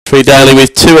Tree Daly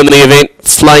with 2 in the event.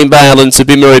 Flame Bale and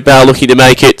Zabimaru Bale looking to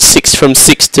make it 6 from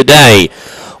 6 today.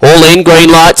 All in, green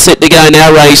light, set to go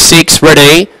now, race 6,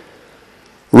 ready.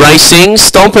 Racing,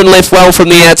 Stompin left well from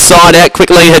the outside, out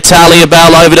quickly Hitalia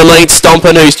Bale over to lead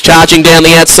Stompin, who's charging down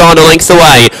the outside a length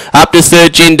away. Up to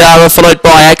third, Jindara, followed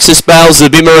by Axis Bale,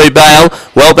 Zabimaru Bale,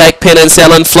 well back Penance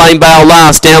Ellen, Flame Bale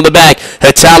last, down the back.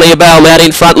 Hitalia Bale out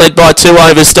in front, led by 2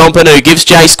 over Stompin, who gives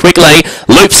chase quickly,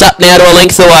 loops up now to a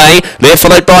length away. They're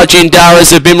followed by Jindara,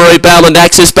 Zabimaru Bale and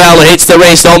Axis Bale, hits the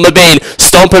rest on the bend.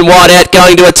 Stompin wide out,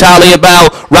 going to Hitalia Bale,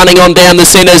 running on down the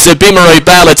centre, Zabimaru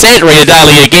Bale, it's Andrea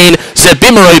Daly again.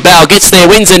 Zabimaru Bale gets there,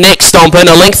 wins the next Stompin,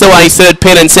 a length away third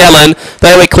Penance Ellen.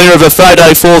 They were clear of a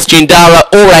photo fourth, Jindara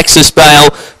or Axis Bale.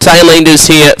 Tailenders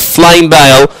here, Flame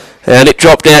Bale, and it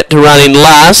dropped out to run in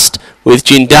last with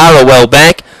Jindara well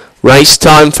back. Race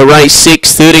time for race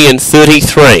 6, 30 and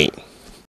 33.